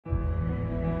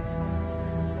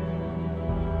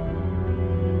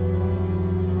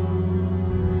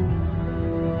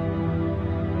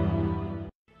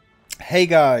Hey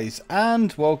guys,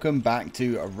 and welcome back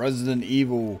to Resident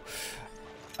Evil.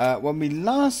 When we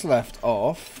last left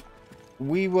off,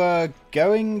 we were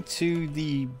going to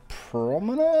the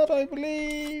promenade, I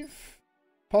believe?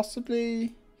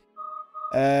 Possibly?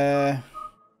 Let's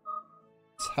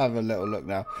have a little look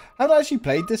now. I haven't actually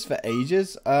played this for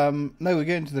ages. No, we're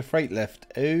going to the freight lift.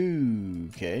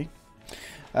 Okay.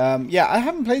 Yeah, I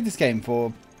haven't played this game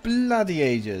for bloody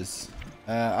ages.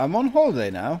 I'm on holiday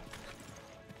now.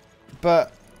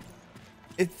 But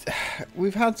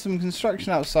we've had some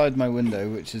construction outside my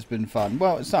window, which has been fun.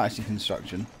 Well, it's not actually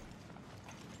construction,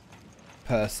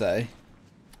 per se.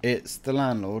 It's the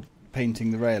landlord painting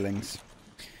the railings.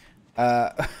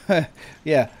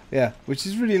 Yeah, which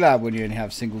is really loud when you only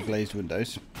have single glazed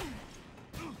windows.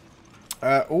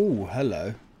 Oh,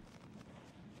 hello.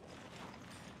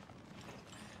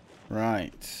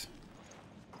 Right.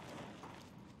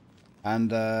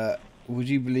 And, would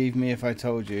you believe me if I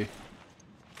told you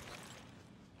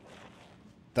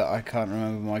that I can't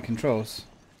remember my controls?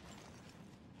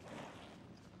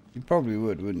 You probably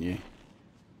would, wouldn't you?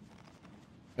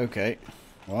 Okay,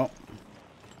 well,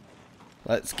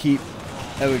 let's keep...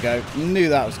 There we go. Knew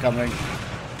that was coming.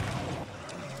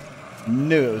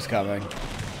 Knew it was coming.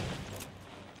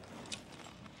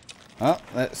 Well,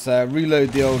 let's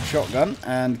reload the old shotgun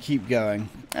and keep going.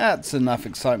 That's enough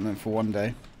excitement for one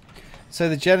day. So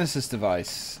the Genesis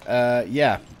device,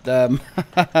 yeah,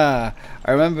 I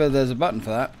remember there's a button for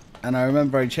that, and I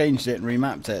remember I changed it and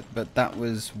remapped it, but that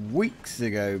was weeks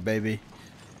ago, baby.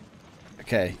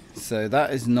 Okay, so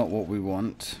that is not what we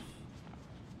want.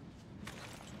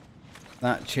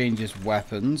 That changes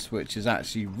weapons, which is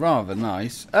actually rather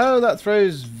nice. Oh, that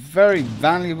throws very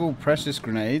valuable precious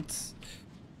grenades.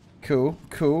 Cool,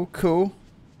 cool, cool.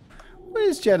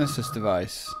 Where's Genesis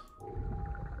device?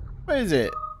 Where is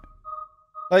it?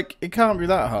 Like, it can't be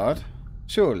that hard,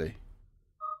 surely.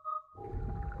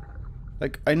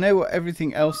 Like, I know what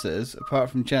everything else is, apart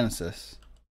from Genesis.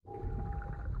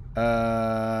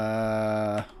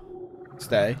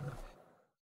 Stay.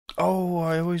 Oh,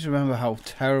 I always remember how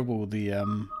terrible the,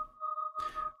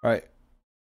 Right.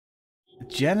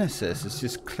 Genesis is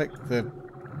just click the...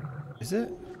 Is it?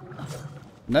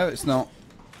 No, it's not.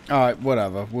 Alright,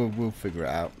 whatever. We'll figure it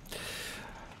out.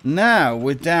 Now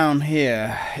we're down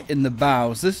here in the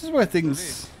bowels. This is where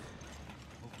things...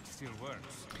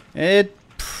 It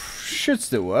should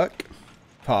still work.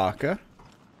 Parker.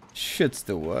 Should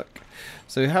still work.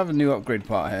 So we have a new upgrade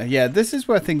part here. Yeah, this is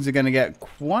where things are going to get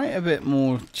quite a bit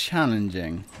more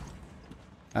challenging.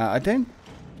 I don't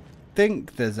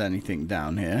think there's anything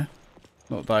down here.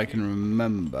 Not that I can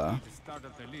remember.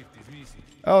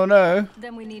 Oh no.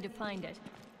 Then we need to find it.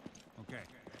 Okay.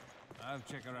 I'll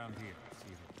check around here.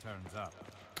 Turns up.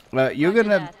 You're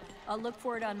gonna. I'll look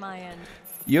for it on my end.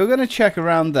 You're gonna check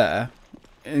around there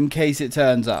in case it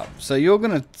turns up. So you're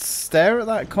gonna stare at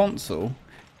that console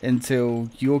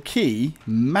until your key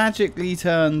magically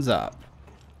turns up.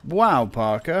 Wow,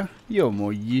 Parker, you're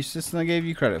more useless than I gave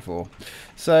you credit for.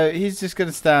 So he's just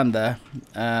gonna stand there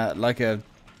like a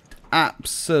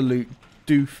absolute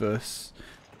doofus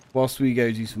whilst we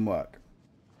go do some work.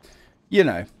 You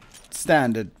know,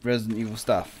 standard Resident Evil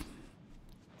stuff.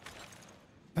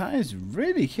 That is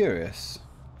really curious.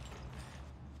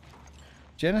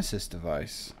 Genesis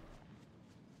device.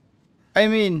 I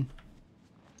mean...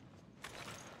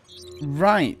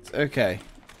 Right, okay.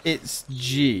 It's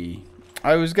G.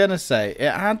 I was gonna say,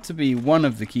 it had to be one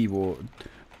of the keyboard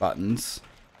buttons.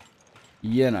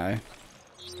 You know.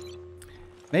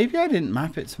 Maybe I didn't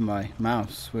map it to my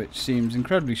mouse, which seems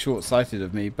incredibly short-sighted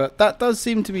of me, but that does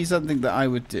seem to be something that I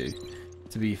would do,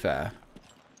 to be fair.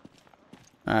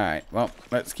 Alright, well,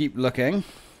 let's keep looking.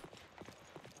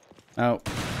 Oh,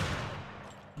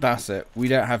 that's it. We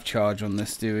don't have charge on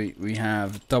this, do we? We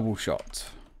have double shot.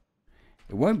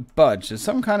 It won't budge. There's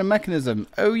some kind of mechanism.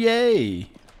 Oh, yay!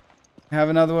 We have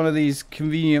another one of these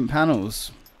convenient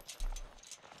panels.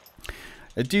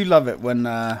 I do love it when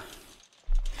the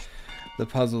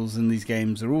puzzles in these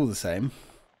games are all the same.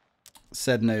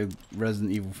 Said no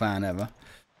Resident Evil fan ever.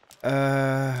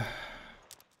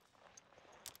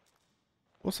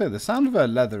 Also, the sound of her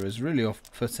leather is really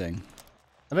off-putting.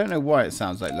 I don't know why it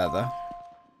sounds like leather.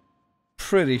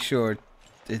 Pretty sure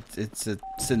it's a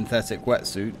synthetic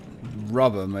wetsuit.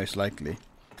 Rubber, most likely.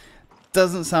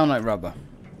 Doesn't sound like rubber.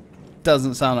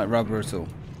 Doesn't sound like rubber at all.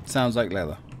 Sounds like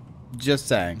leather. Just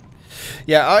saying.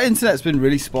 Yeah, our internet's been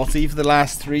really spotty for the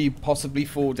last 3, possibly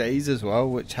 4 days as well,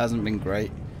 which hasn't been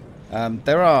great.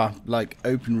 There are, like,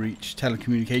 OpenReach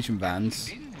telecommunication vans.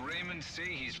 Didn't Raymond say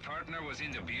his partner was in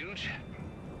the butte?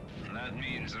 That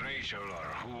means Rachel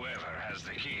or whoever has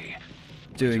the key.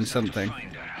 Doing something.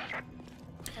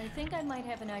 I think I might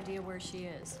have an idea where she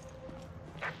is.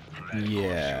 That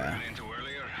Yeah. corpse you ran into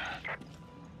earlier?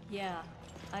 Yeah,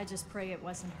 I just pray it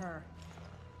wasn't her.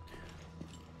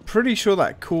 Pretty sure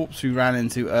that corpse we ran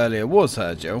into earlier was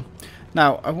her, Jill.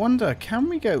 Now, I wonder, can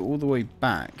we go all the way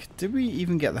back? Did we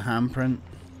even get the handprint?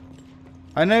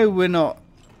 I know we're not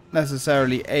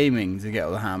necessarily aiming to get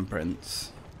all the handprints.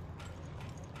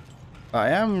 But I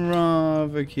am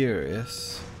rather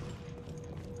curious.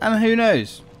 And who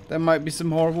knows? There might be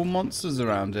some horrible monsters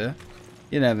around here.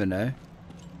 You never know.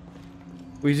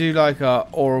 We do like our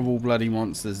horrible bloody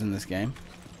monsters in this game.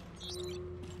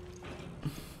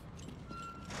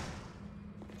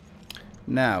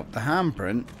 Now, the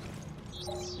handprint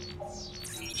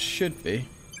should be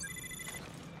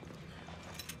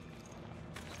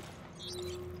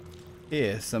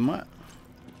here somewhere.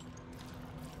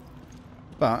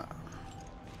 But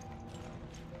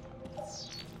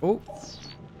oh,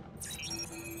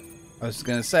 I was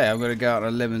going to say I'm going to go out on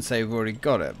a limb and say we've already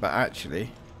got it, but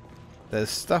actually there's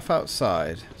stuff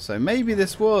outside. So maybe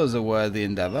this was a worthy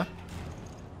endeavour,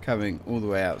 coming all the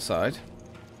way outside.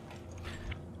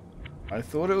 I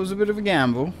thought it was a bit of a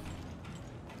gamble,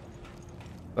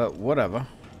 but whatever.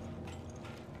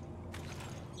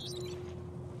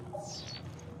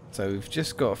 So we've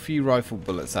just got a few rifle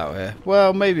bullets out here.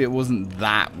 Well, maybe it wasn't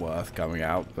that worth coming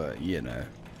out, but you know.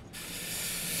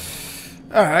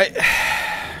 Alright.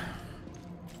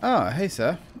 Oh, hey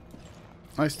sir.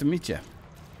 Nice to meet you.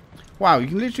 Wow, you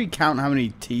can literally count how many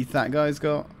teeth that guy's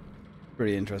got.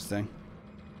 Pretty interesting.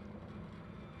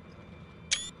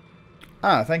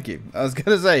 Ah, thank you. I was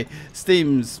going to say,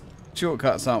 Steam's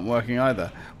shortcuts aren't working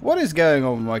either. What is going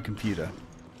on with my computer?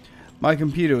 My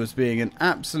computer was being an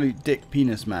absolute dick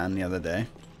penis man the other day.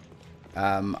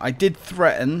 I did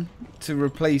threaten to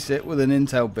replace it with an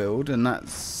Intel build, and that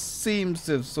seems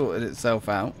to have sorted itself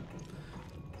out.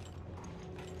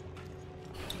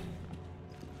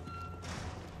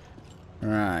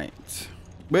 Right.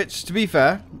 Which, to be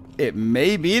fair, it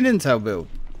may be an Intel build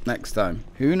next time.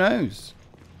 Who knows?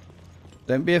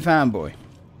 Don't be a fanboy.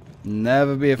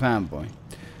 Never be a fanboy.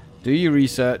 Do your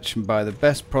research and buy the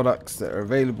best products that are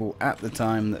available at the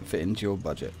time that fit into your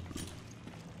budget.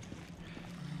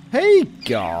 Hey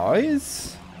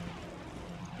guys!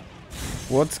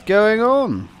 What's going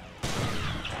on?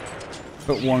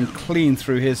 Put one clean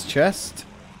through his chest.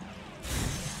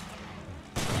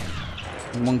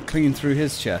 One clean through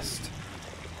his chest.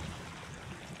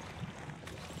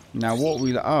 Now what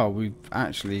we... Oh, we've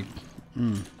actually...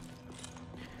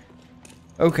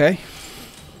 Okay.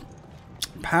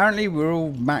 Apparently we're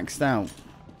all maxed out.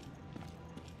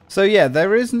 So yeah,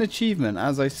 there is an achievement,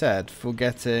 as I said, for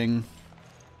getting...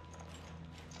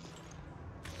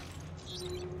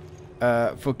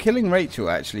 for killing Rachel,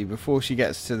 actually, before she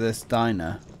gets to this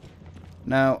diner.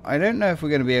 Now, I don't know if we're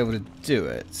going to be able to do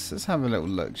it. Let's have a little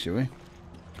look, shall we?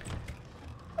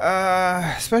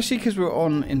 Especially because we're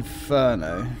on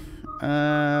Inferno.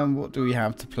 What do we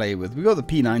have to play with? We got the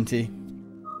P90.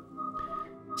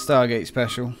 Stargate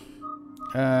Special.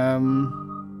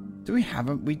 Do we have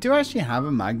a... We do actually have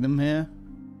a Magnum here.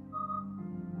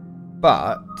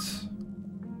 But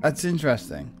that's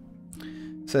interesting.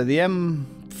 So the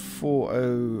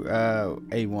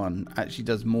M40A1 actually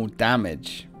does more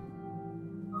damage.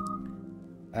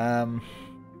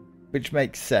 Which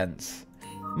makes sense.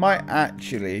 Might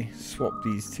actually swap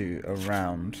these two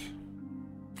around.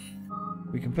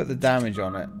 We can put the damage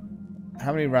on it.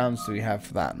 How many rounds do we have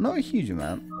for that? Not a huge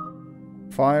amount.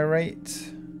 Fire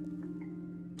rate.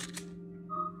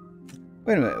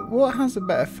 Wait a minute. What has a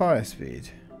better fire speed?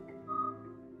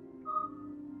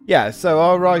 Yeah, so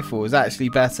our rifle is actually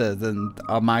better than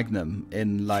our Magnum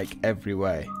in like every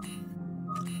way.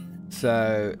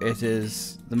 So it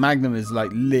is... The Magnum is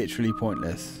like literally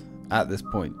pointless at this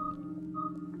point.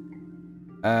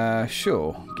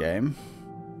 Sure, game.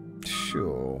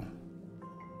 Sure.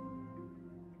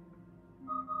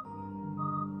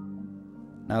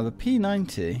 Now the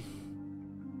P90...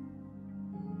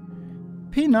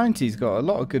 P90's got a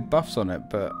lot of good buffs on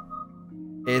it, but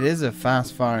it is a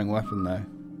fast firing weapon though.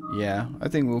 Yeah, I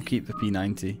think we'll keep the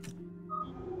P90.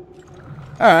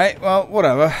 Alright, well,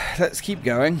 whatever. Let's keep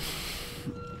going.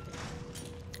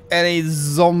 Any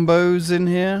zombos in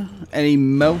here? Any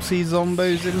melty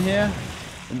zombos in here?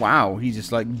 Wow, he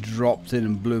just like dropped in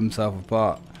and blew himself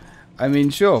apart. I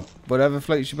mean, sure, whatever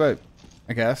floats your boat,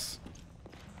 I guess.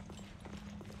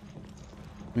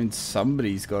 I mean,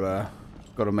 somebody's gotta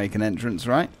make an entrance,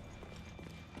 right?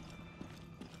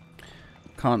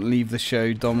 Can't leave the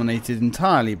show dominated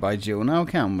entirely by Jill now,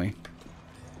 can we?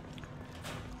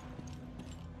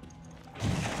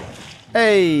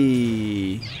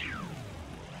 Hey!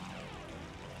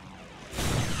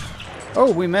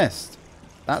 Oh, we missed.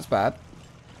 That's bad.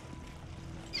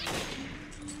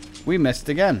 We missed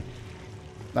again.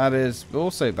 That is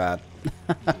also bad.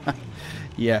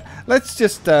 Yeah, let's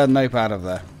just nope out of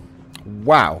there.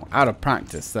 Wow, out of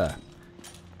practice there.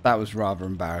 That was rather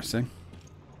embarrassing.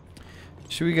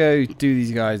 Should we go do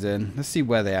these guys in? Let's see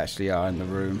where they actually are in the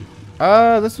room.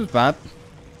 This was bad.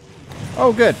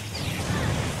 Oh, good.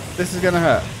 This is going to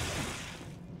hurt.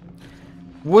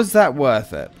 Was that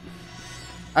worth it?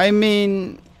 I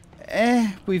mean,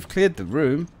 we've cleared the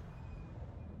room.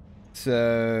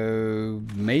 So,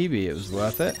 maybe it was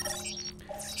worth it.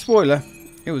 Spoiler,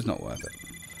 it was not worth it.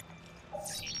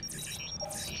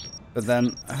 But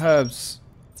then, herbs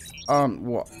aren't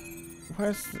what?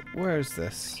 Where is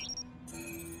this?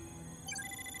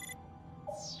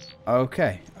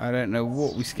 Okay, I don't know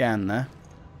what we scanned there.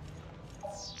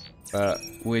 But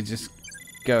we're just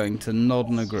going to nod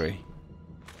and agree.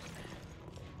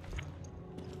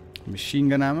 Machine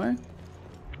gun ammo.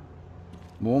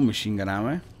 More machine gun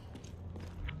ammo.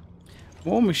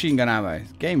 More machine gun ammo.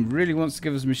 The game really wants to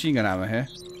give us machine gun ammo here.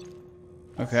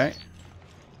 Okay.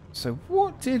 So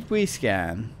what did we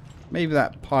scan? Maybe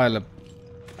that pile of...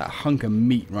 that hunk of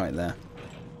meat right there.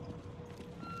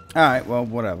 Alright, well,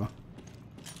 whatever.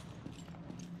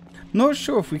 Not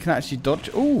sure if we can actually dodge...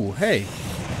 Oh, hey.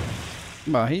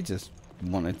 Well, he just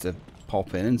wanted to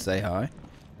pop in and say hi.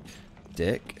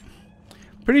 Dick.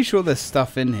 Pretty sure there's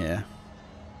stuff in here.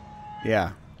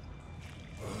 Yeah.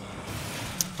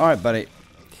 Alright, buddy.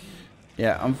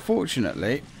 Yeah,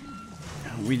 unfortunately,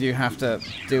 we do have to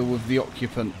deal with the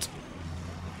occupant.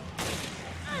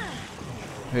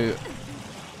 Who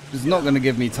is not going to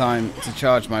give me time to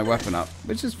charge my weapon up,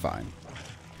 which is fine.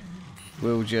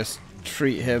 We'll just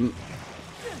treat him...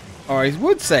 or I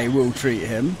would say we'll treat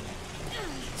him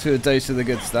to a dose of the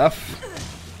good stuff.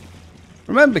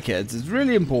 Remember, kids, it's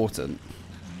really important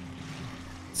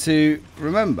to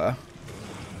remember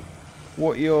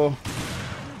what your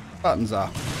buttons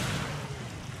are.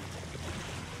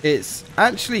 It's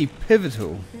actually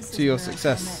pivotal to your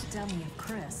success. Dummy of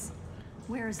Chris.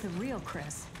 Where is the real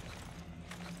Chris?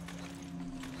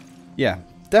 Yeah,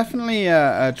 definitely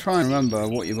try and remember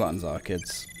what your buttons are,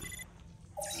 kids.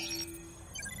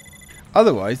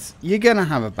 Otherwise, you're going to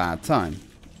have a bad time.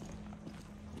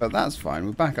 But that's fine.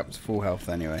 We're back up to full health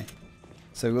anyway.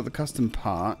 So we've got the custom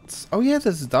parts. Oh yeah,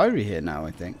 there's a diary here now,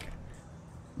 I think.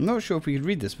 I'm not sure if we could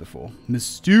read this before.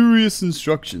 Mysterious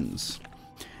instructions.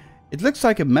 It looks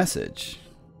like a message.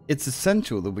 It's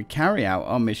essential that we carry out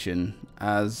our mission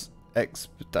as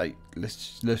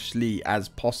expeditiously as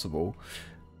possible.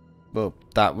 Well,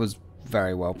 that was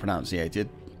very well pronunciated.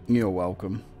 You're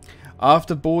welcome.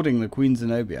 After boarding the Queen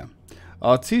Zenobia,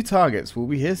 our 2 targets will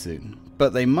be here soon,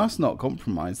 but they must not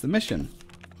compromise the mission.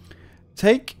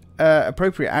 Take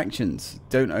appropriate actions.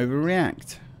 Don't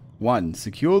overreact. 1.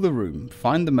 Secure the room.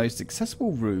 Find the most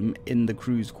accessible room in the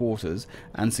crew's quarters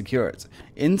and secure it.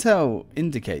 Intel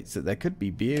indicates that there could be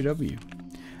BOW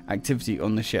activity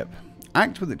on the ship.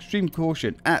 Act with extreme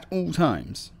caution at all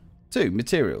times. 2.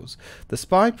 Materials. The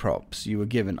spy props you were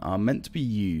given are meant to be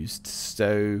used to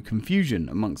sow confusion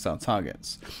amongst our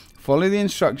targets. Follow the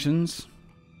instructions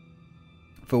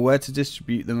for where to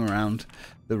distribute them around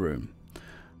the room.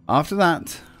 After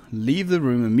that, leave the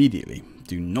room immediately.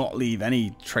 Do not leave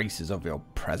any traces of your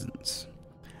presence.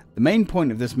 The main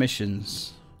point of this mission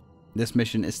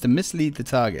is to mislead the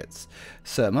targets,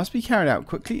 so it must be carried out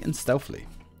quickly and stealthily.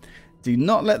 Do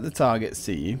not let the targets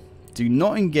see you. Do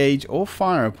not engage or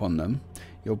fire upon them.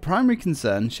 Your primary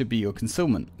concern should be your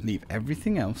concealment. Leave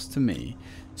everything else to me.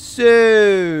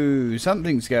 So,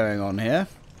 something's going on here.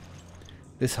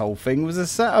 This whole thing was a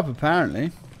setup,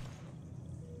 apparently.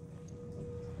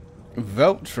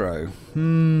 Veltro.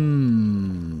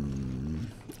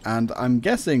 And I'm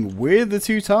guessing we're the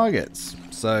 2 targets.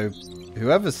 So,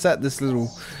 whoever set this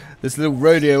little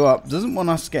rodeo up doesn't want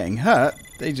us getting hurt.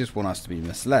 They just want us to be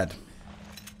misled.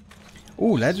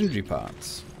 Ooh, legendary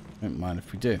parts. Don't mind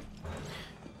if we do.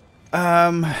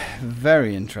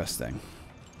 Very interesting.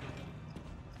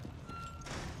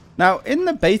 Now, in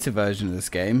the beta version of this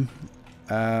game,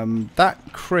 that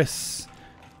Chris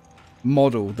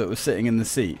model that was sitting in the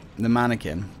seat, the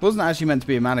mannequin, wasn't actually meant to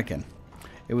be a mannequin.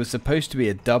 It was supposed to be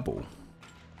a double.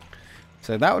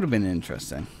 So that would have been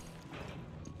interesting.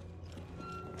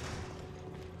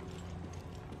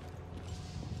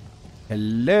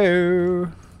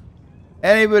 Hello?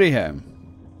 Anybody home?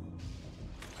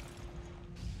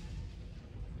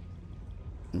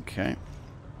 Okay.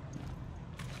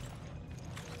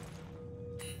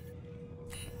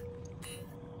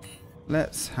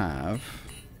 Let's have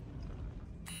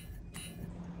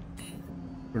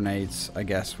grenades, I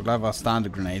guess. We'll have our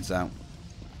standard grenades out.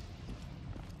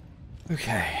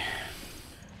 Okay.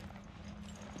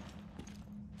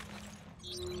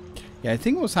 Yeah, I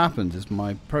think what's happened is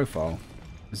my profile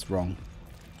is wrong.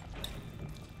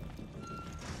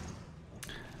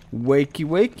 Wakey,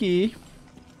 wakey.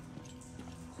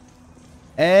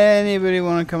 Anybody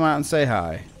want to come out and say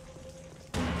hi?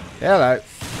 Hello.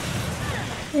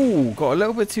 Ooh, got a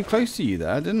little bit too close to you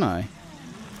there, didn't I?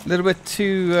 A little bit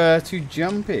too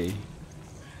jumpy.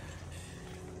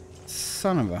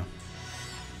 Son of a.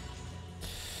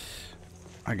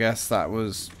 I guess that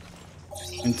was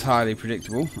entirely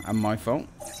predictable and my fault.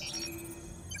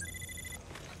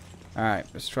 Alright,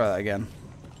 let's try that again.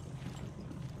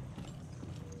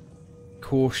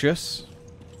 Cautious.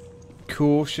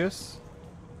 Cautious.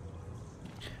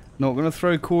 Not going to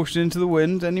throw caution into the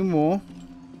wind anymore.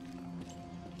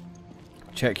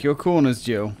 Check your corners,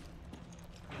 Jill.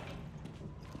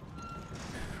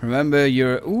 Remember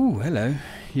your... Ooh, hello.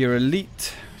 Your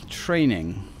elite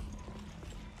training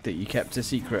that you kept a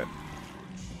secret.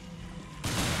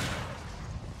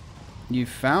 You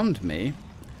found me?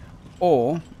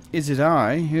 Or is it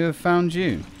I who have found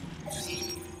you?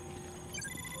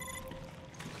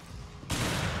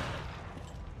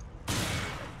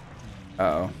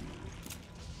 Uh-oh.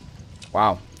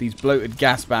 Wow, these bloated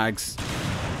gas bags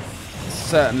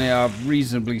certainly are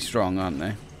reasonably strong, aren't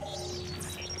they?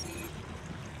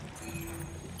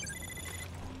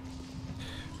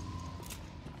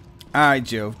 Alright,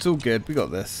 Jill. It's all good. We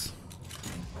got this.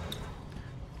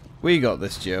 We got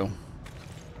this, Jill.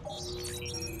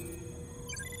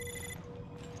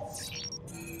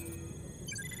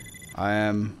 I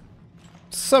am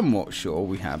somewhat sure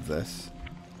we have this.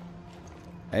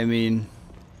 I mean,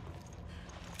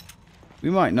 we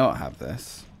might not have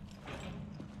this.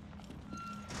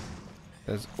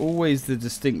 There's always the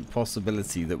distinct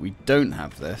possibility that we don't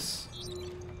have this.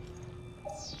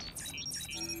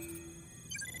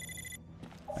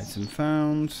 Item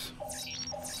found.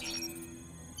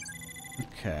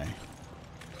 Okay.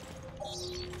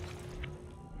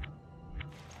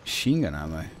 Machine gun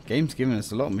ammo. Game's giving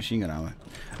us a lot of machine gun ammo.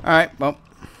 Alright, well.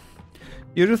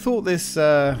 You'd have thought this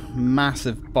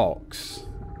massive box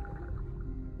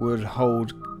would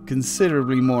hold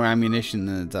considerably more ammunition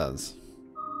than it does.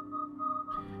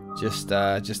 Just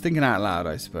thinking out loud,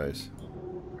 I suppose.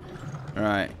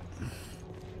 Alright.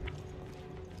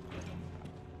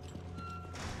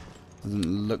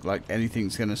 Doesn't look like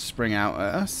anything's going to spring out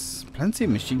at us. Plenty of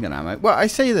machine gun ammo. Well, I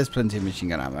say there's plenty of machine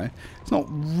gun ammo. It's not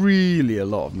really a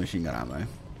lot of machine gun ammo.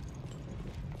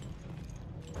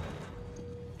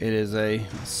 It is a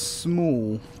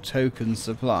small token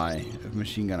supply of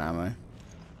machine gun ammo.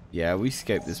 Yeah, we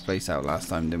scoped this place out last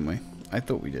time, didn't we? I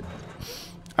thought we did.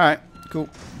 Alright, cool.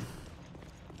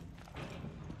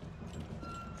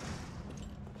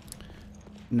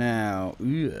 Now,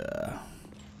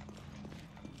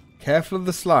 careful of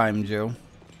the slime, Jill.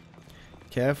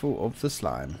 Careful of the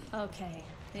slime. Okay,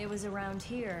 it was around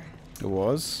here. It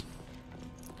was.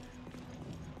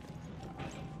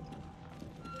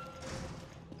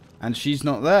 And she's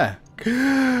not there.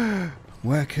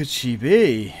 Where could she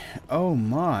be? Oh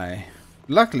my.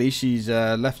 Luckily, she's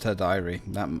left her diary.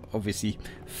 That obviously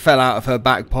fell out of her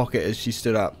back pocket as she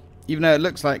stood up. Even though it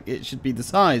looks like it should be the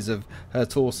size of her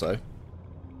torso.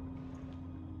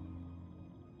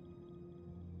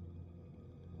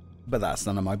 But that's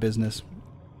none of my business.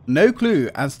 No clue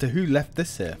as to who left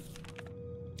this here.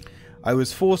 I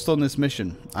was forced on this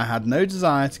mission. I had no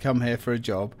desire to come here for a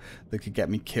job that could get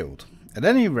me killed. At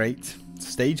any rate,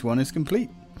 stage 1 is complete.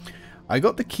 I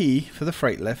got the key for the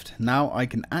freight lift. Now I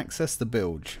can access the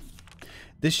bilge.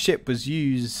 This ship was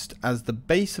used as the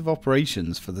base of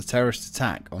operations for the terrorist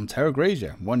attack on Terra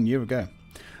Gracia 1 year ago.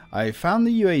 I found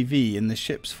the UAV in the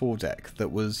ship's foredeck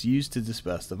that was used to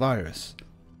disperse the virus.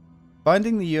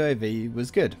 Finding the UAV was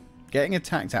good. Getting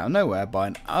attacked out of nowhere by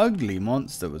an ugly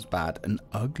monster was bad. An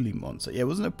ugly monster. Yeah, it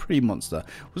wasn't a pretty monster.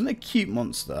 It wasn't a cute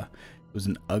monster. It was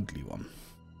an ugly one.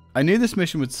 I knew this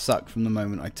mission would suck from the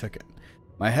moment I took it.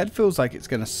 My head feels like it's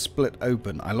going to split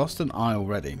open. I lost an eye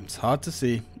already. It's hard to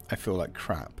see. I feel like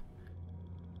crap.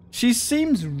 She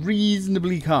seems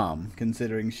reasonably calm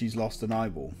considering she's lost an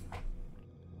eyeball.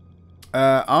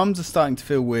 Arms are starting to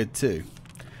feel weird too.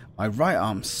 My right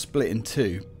arm split in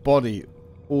two. Body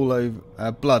all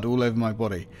over, blood all over my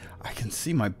body. I can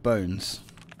see my bones.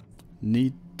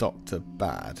 Need doctor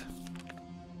bad.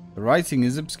 The writing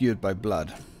is obscured by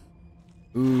blood.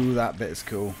 Ooh, that bit is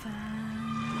cool.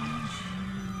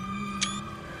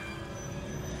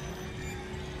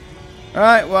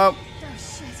 Alright, well.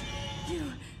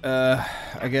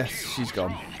 I guess she's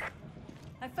gone.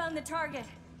 I found the target.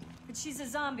 but she's a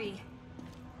zombie.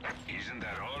 Isn't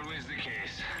that always the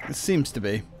case? It seems to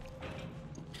be.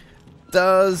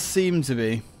 Does seem to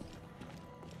be.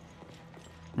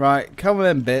 Right, come on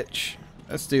then, bitch.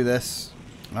 Let's do this.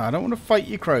 I don't want to fight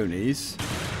your cronies.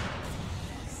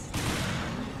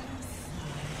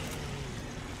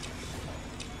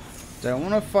 Don't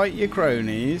want to fight your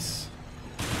cronies.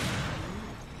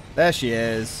 There she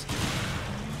is.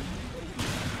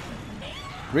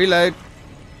 Reload.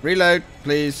 Reload,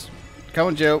 please. Come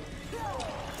on, Jill.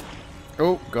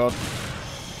 Oh, God.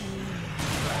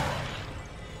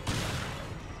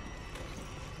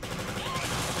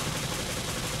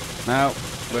 Now,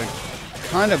 we're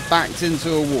kind of backed into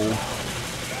a wall,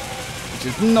 which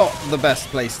is not the best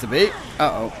place to be.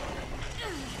 Uh-oh.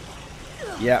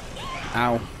 Yep.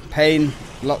 Ow. Pain.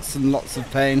 Lots and lots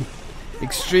of pain.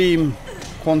 Extreme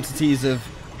quantities of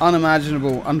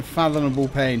unimaginable, unfathomable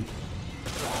pain.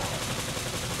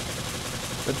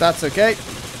 But that's okay.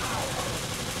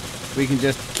 We can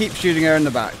just keep shooting her in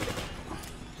the back.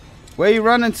 Where are you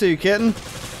running to, kitten?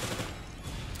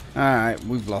 Alright,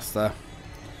 we've lost her.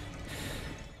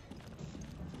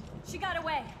 She got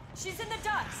away. She's in the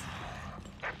docks.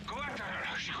 Go after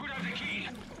her. She could have the key.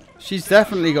 She's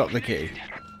definitely got the key.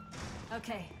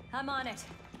 Okay, I'm on it.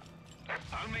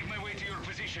 I'll make my way to your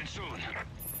position soon.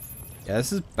 Yeah,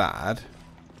 this is bad.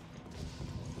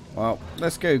 Well,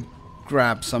 let's go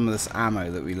grab some of this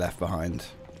ammo that we left behind.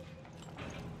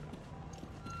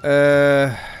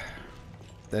 There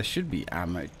should be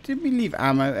ammo. Did we leave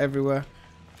ammo everywhere?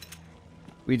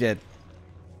 We did.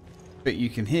 But you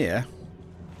can hear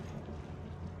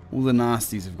all the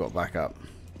nasties have got back up.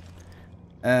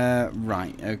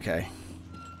 Right, okay.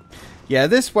 Yeah,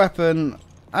 this weapon,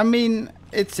 I mean,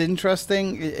 it's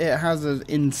interesting. It has an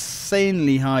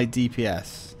insanely high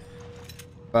DPS.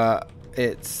 But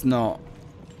it's not...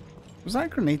 Was that a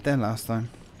grenade there last time?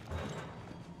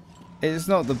 It's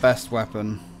not the best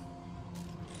weapon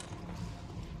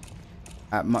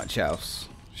at much else,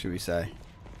 should we say.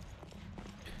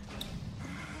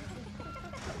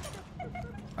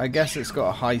 I guess it's got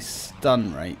a high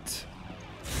stun rate.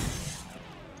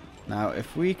 Now,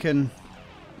 if we can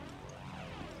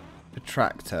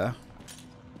attract her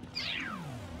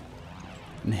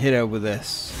and hit her with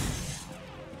this.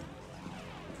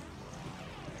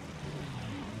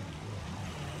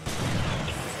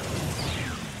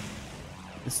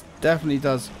 This definitely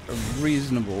does a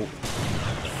reasonable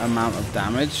amount of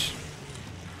damage.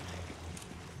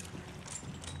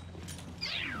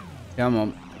 Come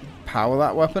on. Power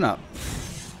that weapon up.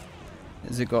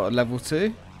 Has it got a level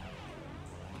 2?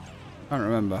 Can't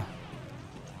remember.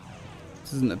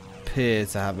 Doesn't appear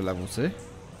to have a level 2.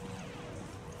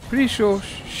 Pretty sure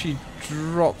she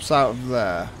drops out of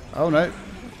there. Oh no.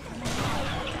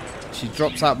 She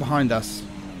drops out behind us.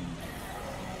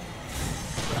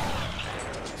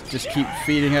 Just keep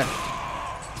feeding her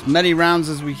as many rounds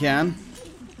as we can.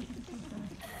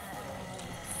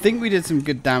 I think we did some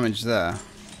good damage there.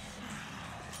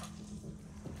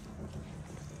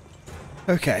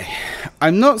 Okay,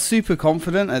 I'm not super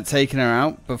confident at taking her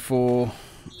out before...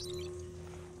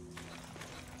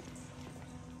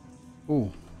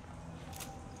 Ooh.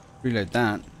 Reload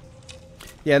that.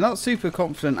 Yeah, not super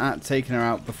confident at taking her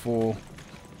out before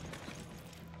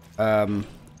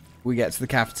we get to the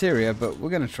cafeteria, but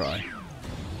we're going to try.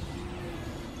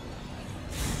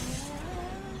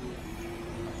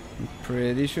 I'm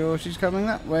pretty sure she's coming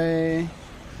that way.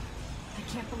 I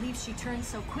can't believe she turned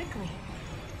so quickly.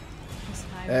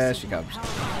 There she comes.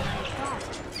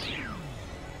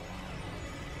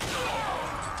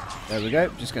 There we go.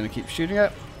 Just going to keep shooting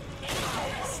her.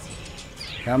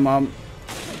 Come on.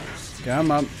 Come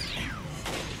on.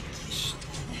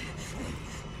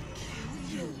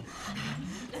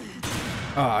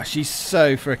 Ah, oh, she's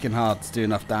so freaking hard to do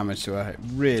enough damage to her. It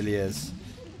really is.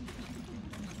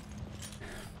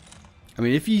 I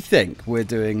mean, if you think we're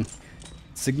doing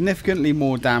significantly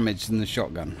more damage than the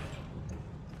shotgun.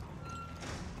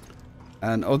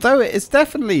 And although it's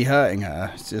definitely hurting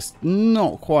her, it's just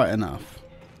not quite enough.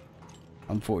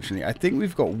 Unfortunately, I think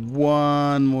we've got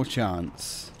one more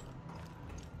chance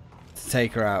to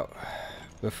take her out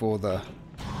before the...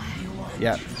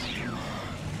 Yep.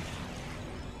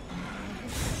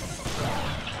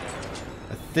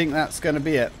 I think that's going to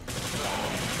be it.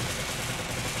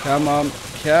 Come on.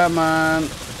 Come on.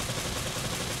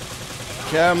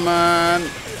 Come on.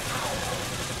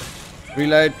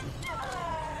 Reload.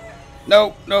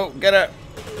 No, no, get her.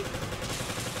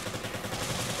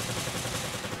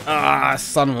 Ah,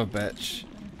 son of a bitch.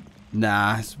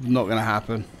 Nah, it's not going to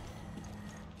happen.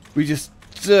 We just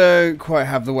don't quite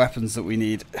have the weapons that we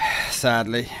need,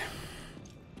 sadly.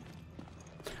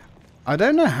 I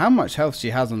don't know how much health she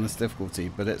has on this difficulty,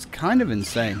 but it's kind of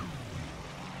insane.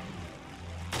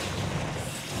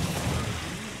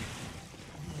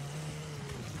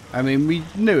 I mean, we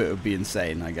knew it would be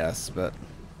insane, I guess, but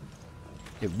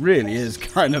it really is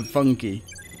kind of funky.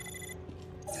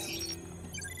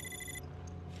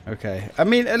 Okay. I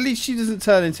mean, at least she doesn't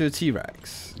turn into a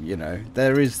T-Rex. You know,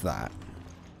 there is that.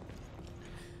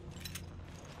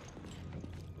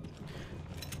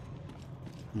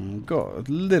 Got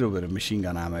a little bit of machine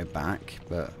gun ammo back,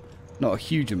 but not a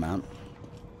huge amount.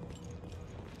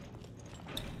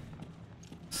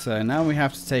 So now we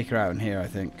have to take her out in here, I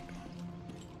think.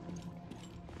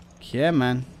 Yeah,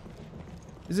 man.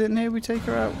 Is it in here we take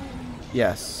her out?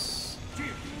 Yes.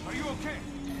 Are you okay?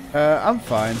 I'm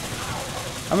fine.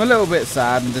 I'm a little bit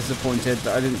sad and disappointed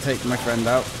that I didn't take my friend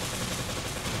out.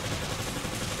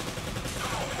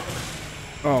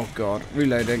 Oh god,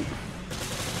 reloading.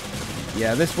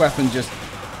 Yeah, this weapon just...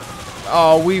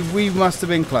 Oh, we must have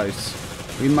been close.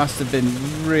 We must have been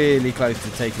really close to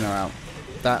taking her out.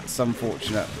 That's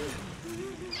unfortunate.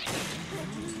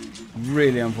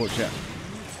 Really unfortunate.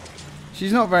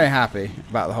 She's not very happy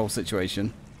about the whole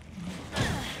situation.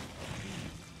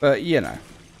 But, you know.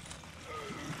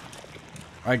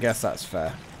 I guess that's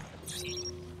fair.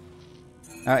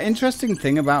 Interesting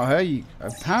thing about her,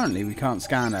 apparently we can't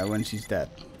scan her when she's dead.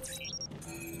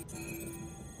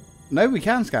 No, we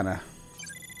can scan her.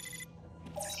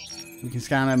 We can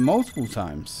scan her multiple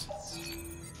times.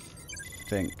 I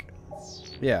think.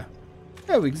 Yeah.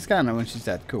 Yeah, we can scan her when she's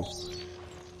dead. Cool.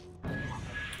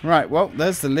 Right, well,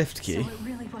 there's the lift key. So it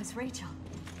really was Rachel.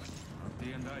 Not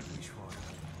the end I wish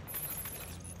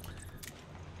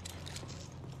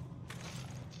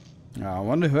for. I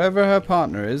wonder whoever her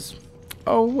partner is.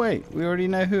 Oh, wait. We already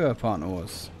know who her partner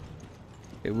was.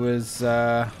 It was,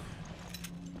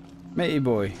 Matey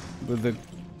Boy with the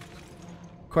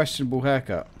questionable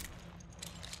haircut.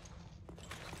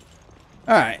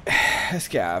 Alright, let's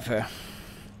get out of here.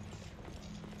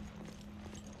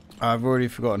 I've already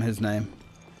forgotten his name.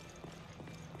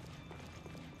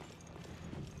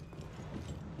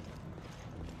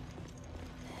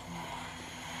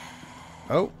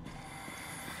 Oh.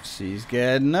 She's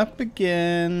getting up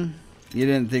again. You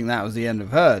didn't think that was the end of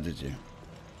her, did you?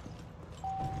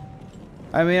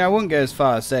 I mean, I wouldn't go as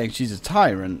far as saying she's a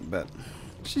tyrant, but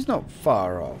she's not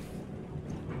far off.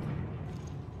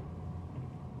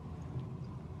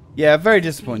 Yeah, very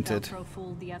disappointed. Velcro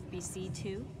fooled the FBC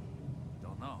too?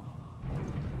 Don't know.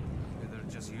 They're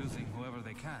just using whoever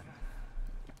they can.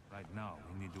 Right now,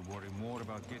 we need to worry more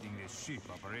about getting this ship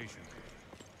operation.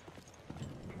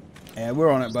 Yeah,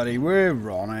 we're on it, buddy. We're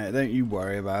on it. Don't you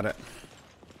worry about it.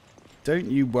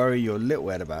 Don't you worry your little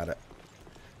head about it.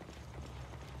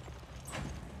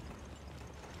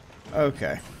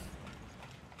 Okay.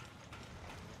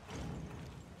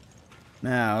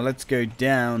 Now, let's go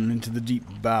down into the deep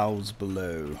bowels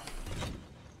below.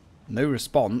 No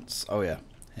response. Oh, yeah.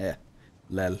 Here.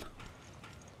 Lel.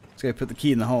 Let's go put the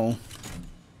key in the hole.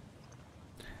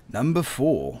 Number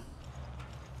 4.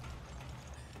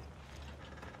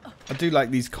 I do like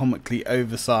these comically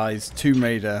oversized Tomb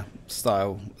Raider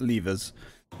style levers.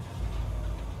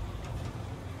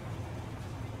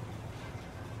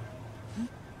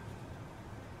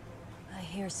 I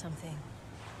hear something.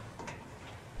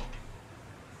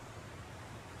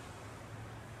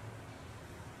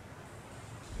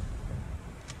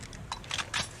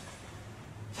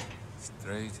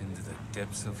 Straight into the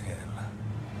depths of hell.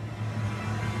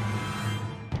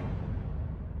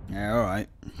 Yeah, alright.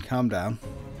 Calm down.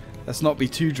 Let's not be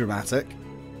too dramatic.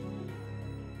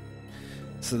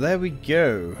 So there we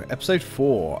go. Episode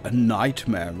 4. A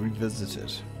Nightmare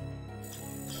Revisited.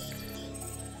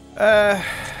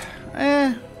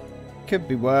 Could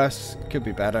be worse. Could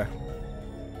be better.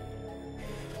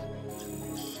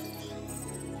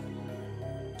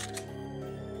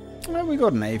 Well, we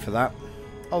got an A for that.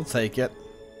 I'll take it.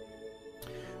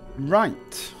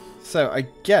 Right. So I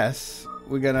guess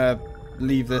we're going to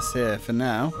leave this here for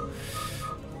now.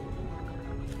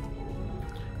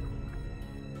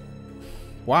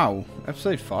 Wow,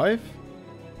 episode 5?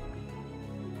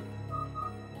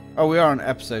 Oh, we are on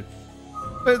episode...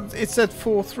 But it said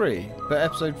 4-3, but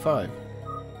episode 5.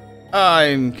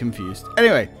 I'm confused.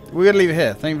 Anyway, we're going to leave it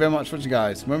here. Thank you very much for watching,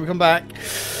 guys. When we come back,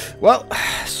 well,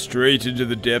 straight into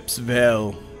the depths of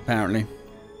hell, apparently.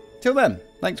 Till then,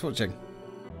 thanks for watching.